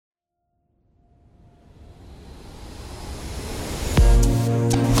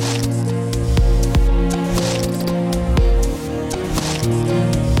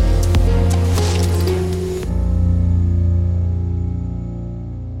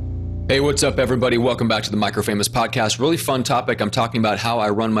Hey, what's up, everybody? Welcome back to the Microfamous podcast. Really fun topic. I'm talking about how I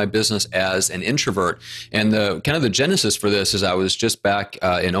run my business as an introvert. And the genesis for this is I was just back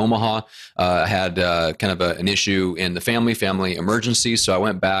in Omaha. I had an issue in the family emergency. So I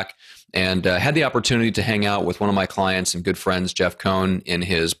went back and had the opportunity to hang out with one of my clients and good friends, Jeff Cohn, in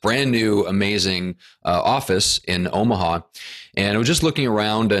his brand new, amazing office in Omaha. And I was just looking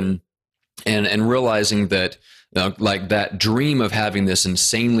around and realizing that like that dream of having this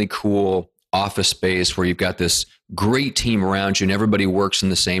insanely cool office space where you've got this great team around you and everybody works in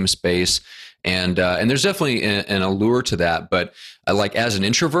the same space. And there's definitely an allure to that. But like as an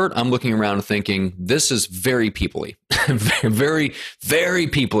introvert, I'm looking around and thinking, this is very people-y, very, very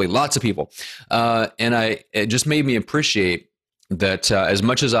people-y, lots of people. It just made me appreciate that as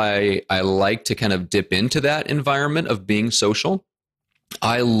much as I like to kind of dip into that environment of being social,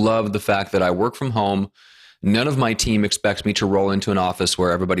 I love the fact that I work from home. None of my team expects me to roll into an office where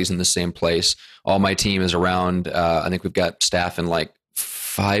everybody's in the same place. All my team is around, I think we've got staff in like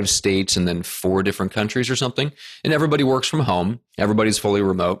 5 states and then 4 different countries or something. And everybody works from home. Everybody's fully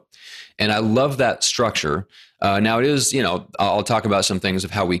remote. And I love that structure. Now it is, I'll talk about some things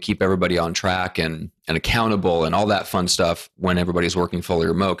of how we keep everybody on track and accountable and all that fun stuff when everybody's working fully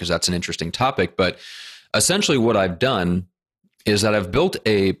remote, because that's an interesting topic. But essentially what I've done is that I've built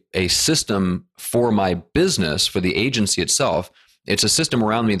a system for my business, for the agency itself. It's a system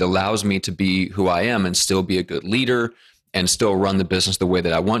around me that allows me to be who I am and still be a good leader and still run the business the way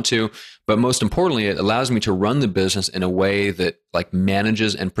that I want to. But most importantly, it allows me to run the business in a way that like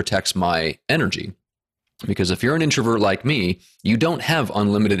manages and protects my energy. Because if you're an introvert like me, you don't have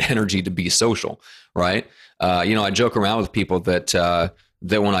unlimited energy to be social, right? I joke around with people that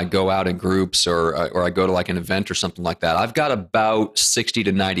when I go out in groups or I go to like an event or something like that, I've got about 60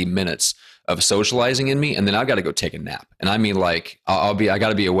 to 90 minutes of socializing in me, and then I've got to go take a nap. And I mean, like I got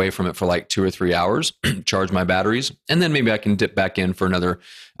to be away from it for like 2 or 3 hours, charge my batteries, and then maybe I can dip back in for another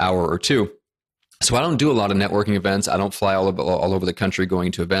hour or 2. So I don't do a lot of networking events. I don't fly all over the country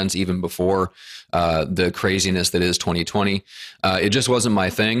going to events, even before the craziness that is 2020. It just wasn't my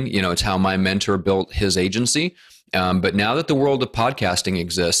thing. It's how my mentor built his agency. But now that the world of podcasting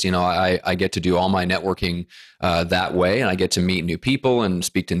exists, I get to do all my networking that way, and I get to meet new people and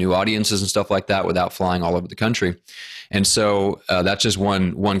speak to new audiences and stuff like that without flying all over the country. And so that's just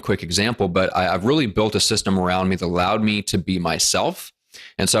one quick example. But I've really built a system around me that allowed me to be myself.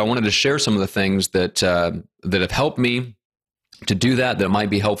 And so I wanted to share some of the things that have helped me to do that might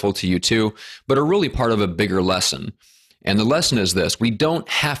be helpful to you too, but are really part of a bigger lesson. And the lesson is this: we don't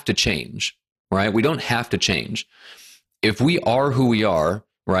have to change. Right? We don't have to change. If we are who we are,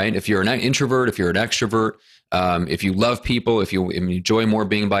 right? If you're an introvert, if you're an extrovert, if you love people, if you enjoy more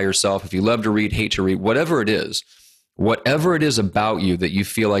being by yourself, if you love to read, hate to read, whatever it is about you that you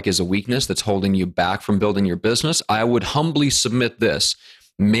feel like is a weakness that's holding you back from building your business, I would humbly submit this.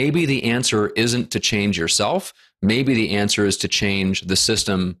 Maybe the answer isn't to change yourself. Maybe the answer is to change the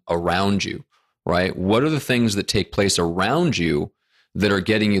system around you, right? What are the things that take place around you that are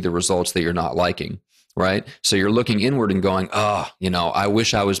getting you the results that you're not liking, right? So you're looking inward and going, I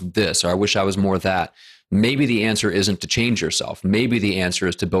wish I was this, or I wish I was more that. Maybe the answer isn't to change yourself. Maybe the answer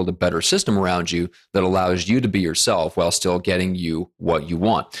is to build a better system around you that allows you to be yourself while still getting you what you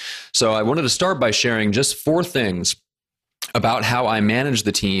want. So I wanted to start by sharing just 4 things about how I manage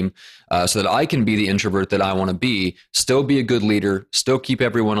the team so that I can be the introvert that I want to be, still be a good leader, still keep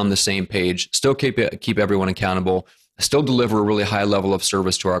everyone on the same page, still keep everyone accountable, still deliver a really high level of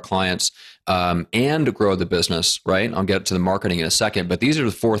service to our clients, and grow the business, right? I'll get to the marketing in a second, but these are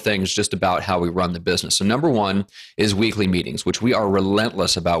the 4 things just about how we run the business. So number 1 is weekly meetings, which we are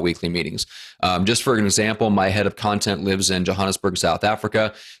relentless about weekly meetings. Just for an example, my head of content lives in Johannesburg, South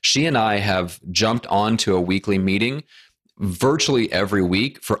Africa. She and I have jumped onto a weekly meeting virtually every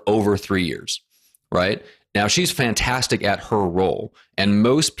week for over 3 years, right? Now, she's fantastic at her role. And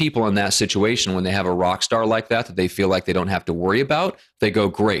most people in that situation, when they have a rock star like that they feel like they don't have to worry about, they go,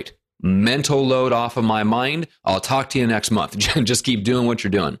 great, mental load off of my mind. I'll talk to you next month. Just keep doing what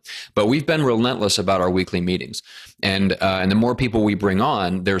you're doing. But we've been relentless about our weekly meetings. And the more people we bring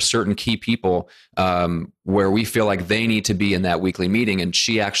on, there's certain key people where we feel like they need to be in that weekly meeting. And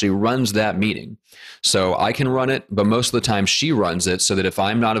she actually runs that meeting. So I can run it, but most of the time she runs it so that if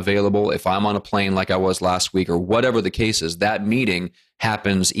I'm not available, if I'm on a plane like I was last week or whatever the case is, that meeting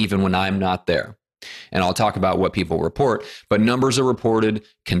happens even when I'm not there. And I'll talk about what people report, but numbers are reported,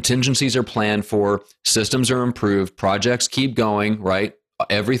 contingencies are planned for, systems are improved, projects keep going, right?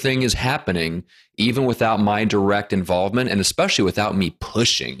 Everything is happening even without my direct involvement and especially without me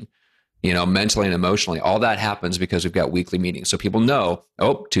pushing mentally and emotionally. All that happens because we've got weekly meetings. So people know,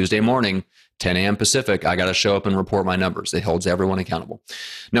 oh, Tuesday morning, 10 a.m. Pacific, I got to show up and report my numbers. It holds everyone accountable.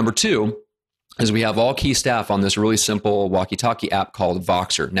 Number two is we have all key staff on this really simple walkie-talkie app called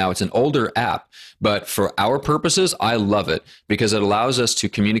Voxer. Now, it's an older app, but for our purposes, I love it because it allows us to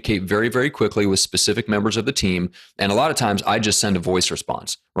communicate very, very quickly with specific members of the team. And a lot of times I just send a voice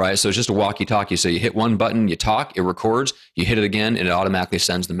response, right? So it's just a walkie-talkie. So you hit one button, you talk, it records, you hit it again, and it automatically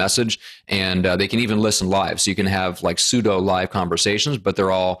sends the message. And they can even listen live. So you can have like pseudo live conversations, but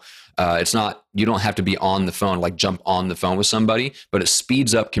they're all it's not, you don't have to be on the phone, like jump on the phone with somebody, but it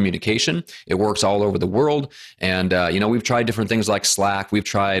speeds up communication. It works all over the world. And, we've tried different things like Slack. We've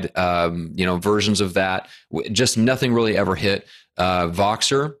tried, versions of that. Just nothing really ever hit.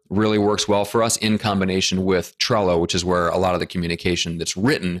 Voxer really works well for us in combination with Trello, which is where a lot of the communication that's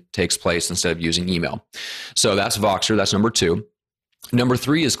written takes place instead of using email. So that's Voxer. That's number two. Number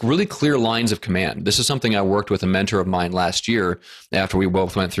three is really clear lines of command. This is something I worked with a mentor of mine last year after we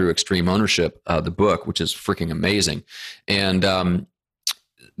both went through Extreme Ownership, the book, which is freaking amazing. And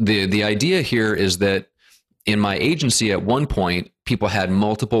the idea here is that in my agency at one point, people had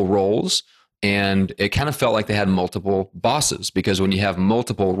multiple roles. And it kind of felt like they had multiple bosses because when you have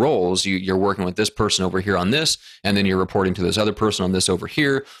multiple roles, you're working with this person over here on this, and then you're reporting to this other person on this over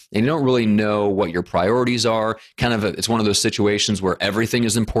here, and you don't really know what your priorities are. It's one of those situations where everything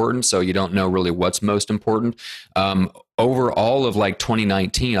is important, so you don't know really what's most important. Over all of like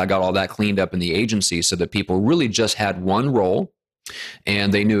 2019, I got all that cleaned up in the agency so that people really just had one role,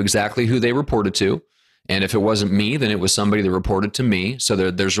 and they knew exactly who they reported to. And if it wasn't me, then it was somebody that reported to me. So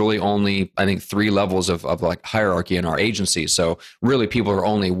there's really only, I think, 3 levels of like hierarchy in our agency. So really people are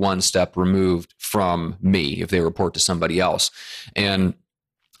only one step removed from me if they report to somebody else. And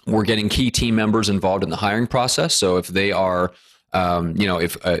we're getting key team members involved in the hiring process. So if they are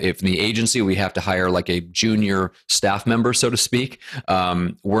if in the agency we have to hire like a junior staff member, so to speak,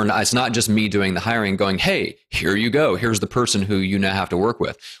 it's not just me doing the hiring going, hey, here you go. Here's the person who you now have to work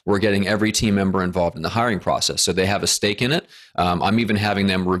with. We're getting every team member involved in the hiring process. So they have a stake in it. I'm even having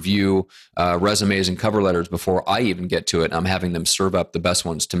them review resumes and cover letters before I even get to it. I'm having them serve up the best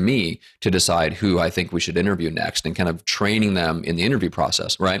ones to me to decide who I think we should interview next and kind of training them in the interview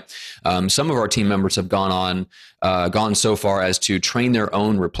process, right? Some of our team members have gone so far as to train their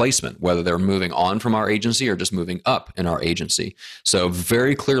own replacement, whether they're moving on from our agency or just moving up in our agency. So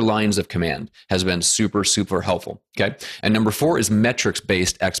very clear lines of command has been super, super helpful. Okay. And number 4 is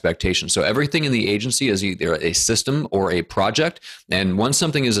metrics-based expectations. So everything in the agency is either a system or a project. And once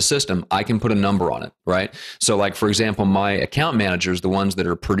something is a system, I can put a number on it, right? So like, for example, my account managers, the ones that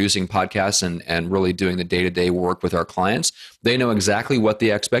are producing podcasts and really doing the day-to-day work with our clients, they know exactly what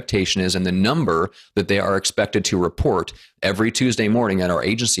the expectation is and the number that they are expected to report every Tuesday morning at our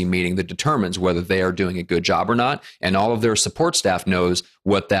agency meeting that determines whether they are doing a good job or not. And all of their support staff knows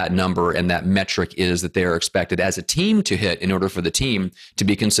what that number and that metric is that they are expected as a team to hit in order for the team to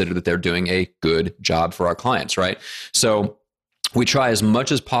be considered that they're doing a good job for our clients, right? So we try as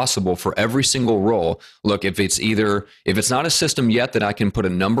much as possible for every single role. Look, if it's not a system yet that I can put a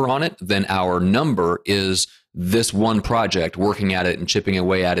number on it, then our number is this one project, working at it and chipping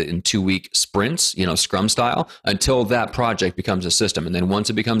away at it in 2-week sprints, Scrum style, until that project becomes a system. And then once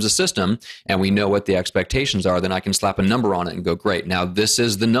it becomes a system and we know what the expectations are, then I can slap a number on it and go, great, now this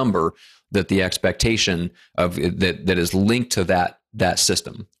is the number that the expectation of that is linked to that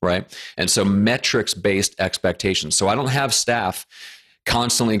system, right? And so metrics-based expectations. So I don't have staff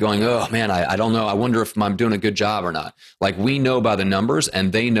constantly going, oh man, I don't know. I wonder if I'm doing a good job or not. Like we know by the numbers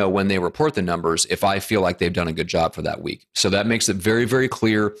and they know when they report the numbers if I feel like they've done a good job for that week. So that makes it very, very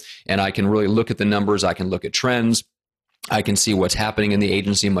clear. And I can really look at the numbers. I can look at trends. I can see what's happening in the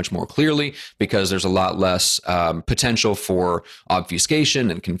agency much more clearly because there's a lot less potential for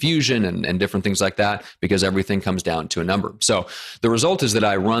obfuscation and confusion and different things like that because everything comes down to a number. So the result is that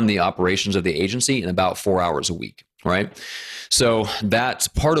I run the operations of the agency in about 4 hours a week. Right. So that's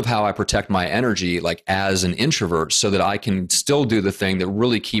part of how I protect my energy, like as an introvert, so that I can still do the thing that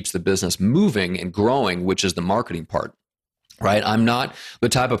really keeps the business moving and growing, which is the marketing part. Right. I'm not the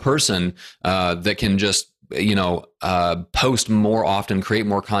type of person that can just post more often, create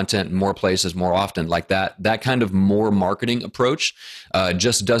more content in more places more often. Like that kind of more marketing approach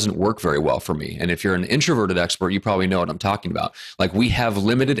just doesn't work very well for me. And if you're an introverted expert, you probably know what I'm talking about. Like we have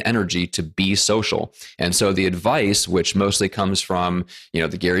limited energy to be social. And so the advice, which mostly comes from,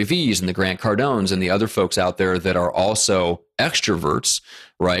 the Gary V's and the Grant Cardones and the other folks out there that are also extroverts,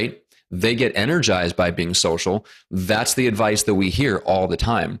 right? They get energized by being social. That's the advice that we hear all the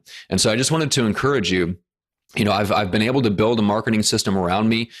time. And so I just wanted to encourage you, I've been able to build a marketing system around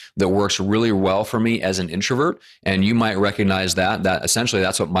me that works really well for me as an introvert. And you might recognize that essentially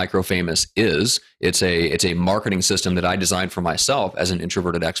that's what Microfamous is. It's a marketing system that I designed for myself as an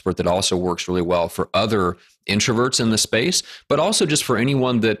introverted expert that also works really well for other introverts in the space, but also just for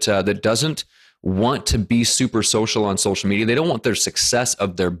anyone that doesn't want to be super social on social media. They don't want their success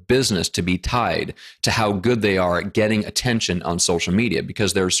of their business to be tied to how good they are at getting attention on social media,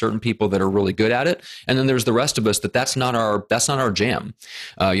 because there are certain people that are really good at it. And then there's the rest of us that's not our jam.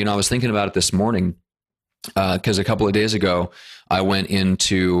 I was thinking about it this morning, because a couple of days ago, I went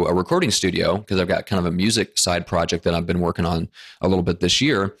into a recording studio because I've got kind of a music side project that I've been working on a little bit this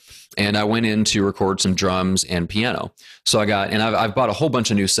year. And I went in to record some drums and piano. So I've bought a whole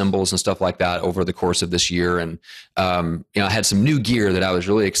bunch of new cymbals and stuff like that over the course of this year. And, I had some new gear that I was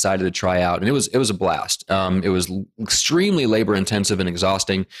really excited to try out. And it was a blast. It was extremely labor intensive and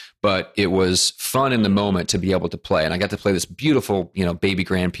exhausting, but it was fun in the moment to be able to play. And I got to play this beautiful, baby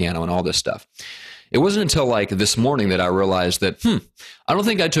grand piano and all this stuff. It wasn't until like this morning that I realized that, I don't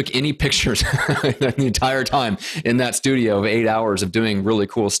think I took any pictures the entire time in that studio of 8 hours of doing really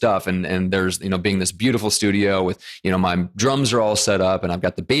cool stuff. And there's, being this beautiful studio with, my drums are all set up and I've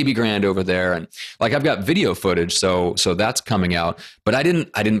got the baby grand over there. And like, I've got video footage. So that's coming out, but I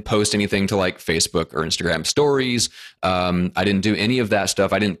didn't post anything to like Facebook or Instagram stories. I didn't do any of that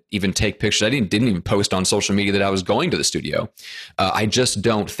stuff. I didn't even take pictures. I didn't even post on social media that I was going to the studio. I just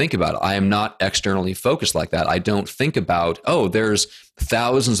don't think about it. I am not externally focused like that. I don't think about, there's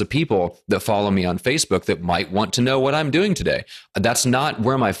thousands of people that follow me on Facebook that might want to know what I'm doing today. That's not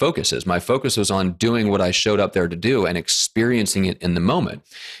where my focus is. My focus was on doing what I showed up there to do and experiencing it in the moment.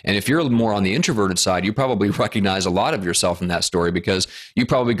 And if you're more on the introverted side, you probably recognize a lot of yourself in that story, because you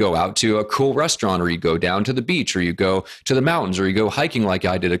probably go out to a cool restaurant, or you go down to the beach, or you go to the mountains, or you go hiking like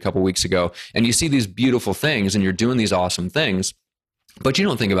I did a couple weeks ago, and you see these beautiful things and you're doing these awesome things. But you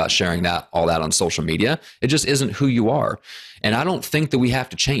don't think about sharing all that on social media. It just isn't who you are. And I don't think that we have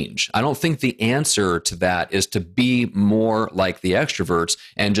to change. I don't think the answer to that is to be more like the extroverts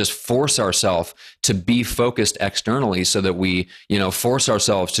and just force ourselves to be focused externally, so that we, force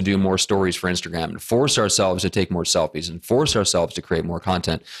ourselves to do more stories for Instagram, and force ourselves to take more selfies, and force ourselves to create more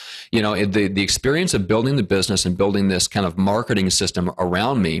content. The experience of building the business and building this kind of marketing system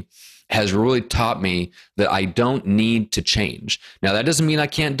around me has really taught me that I don't need to change. Now, that doesn't mean I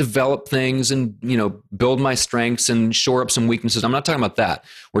can't develop things and, build my strengths and shore up some weaknesses. I'm not talking about that.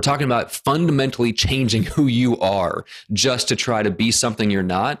 We're talking about fundamentally changing who you are just to try to be something you're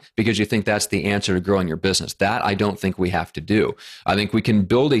not, because you think that's the answer to growing your business. That I don't think we have to do. I think we can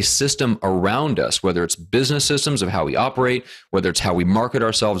build a system around us, whether it's business systems of how we operate, whether it's how we market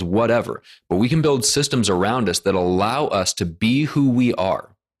ourselves, whatever. But we can build systems around us that allow us to be who we are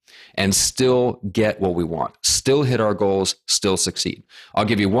and still get what we want, still hit our goals, still succeed. I'll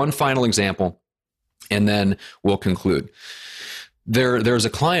give you one final example, and then we'll conclude. There's a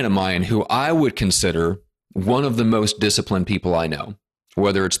client of mine who I would consider one of the most disciplined people I know,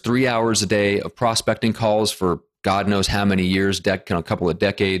 whether it's 3 hours a day of prospecting calls for God knows how many years, a couple of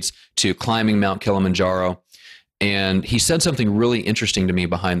decades, to climbing Mount Kilimanjaro. And he said something really interesting to me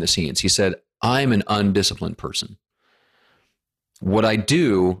behind the scenes. He said, I'm an undisciplined person. What I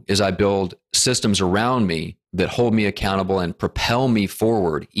do is I build systems around me that hold me accountable and propel me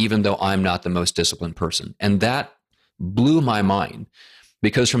forward, even though I'm not the most disciplined person. And that blew my mind,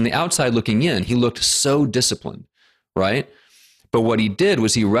 because from the outside looking in, he looked so disciplined, right? But what he did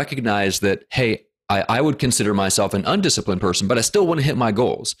was he recognized that, hey, I would consider myself an undisciplined person, but I still want to hit my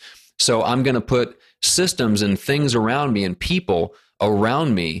goals. So I'm going to put systems and things around me and people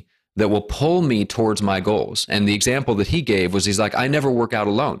around me that will pull me towards my goals. And the example that he gave was, he's like, I never work out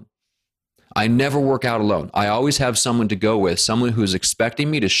alone. I never work out alone. I always have someone to go with, someone who's expecting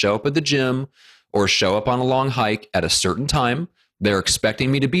me to show up at the gym or show up on a long hike at a certain time. They're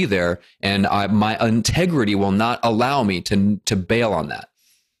expecting me to be there, and my integrity will not allow me to bail on that,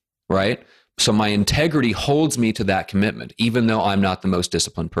 right? So my integrity holds me to that commitment, even though I'm not the most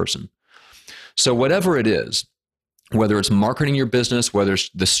disciplined person. So whatever it is, whether it's marketing your business, whether it's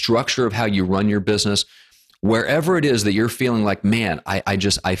the structure of how you run your business, wherever it is that you're feeling like, man, I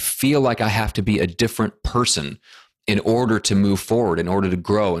feel like I have to be a different person in order to move forward, in order to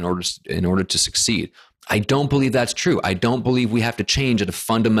grow, in order to succeed. I don't believe that's true. I don't believe we have to change at a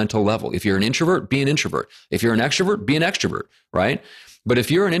fundamental level. If you're an introvert, be an introvert. If you're an extrovert, be an extrovert, right? But if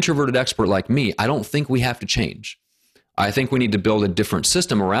you're an introverted expert like me, I don't think we have to change. I think we need to build a different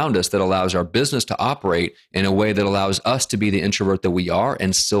system around us that allows our business to operate in a way that allows us to be the introvert that we are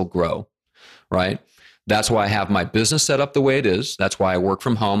and still grow, right? That's why I have my business set up the way it is. That's why I work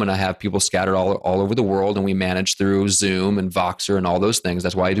from home and I have people scattered all over the world, and we manage through Zoom and Voxer and all those things.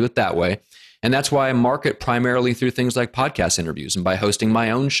 That's why I do it that way. And that's why I market primarily through things like podcast interviews and by hosting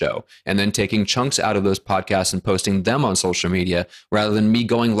my own show and then taking chunks out of those podcasts and posting them on social media rather than me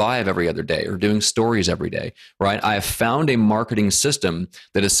going live every other day or doing stories every day, right? I have found a marketing system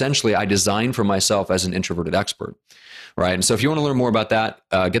that essentially I designed for myself as an introverted expert, right? And so if you want to learn more about that,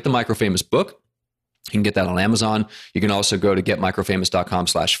 get the Microfamous book. You can get that on Amazon. You can also go to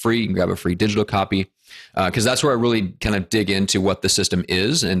getmicrofamous.com/free. You can grab a free digital copy because that's where I really kind of dig into what the system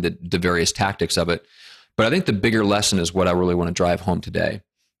is and the various tactics of it. But I think the bigger lesson is what I really want to drive home today,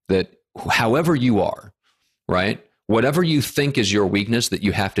 that however you are, right, whatever you think is your weakness that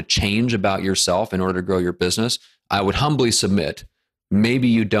you have to change about yourself in order to grow your business, I would humbly submit, maybe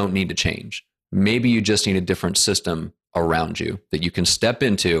you don't need to change. Maybe you just need a different system around you that you can step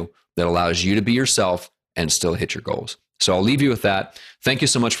into that allows you to be yourself and still hit your goals. So I'll leave you with that. Thank you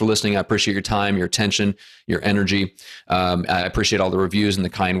so much for listening. I appreciate your time, your attention, your energy. I appreciate all the reviews and the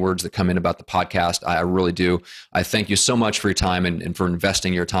kind words that come in about the podcast. I really do. I thank you so much for your time and for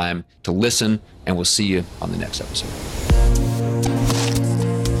investing your time to listen, and we'll see you on the next episode.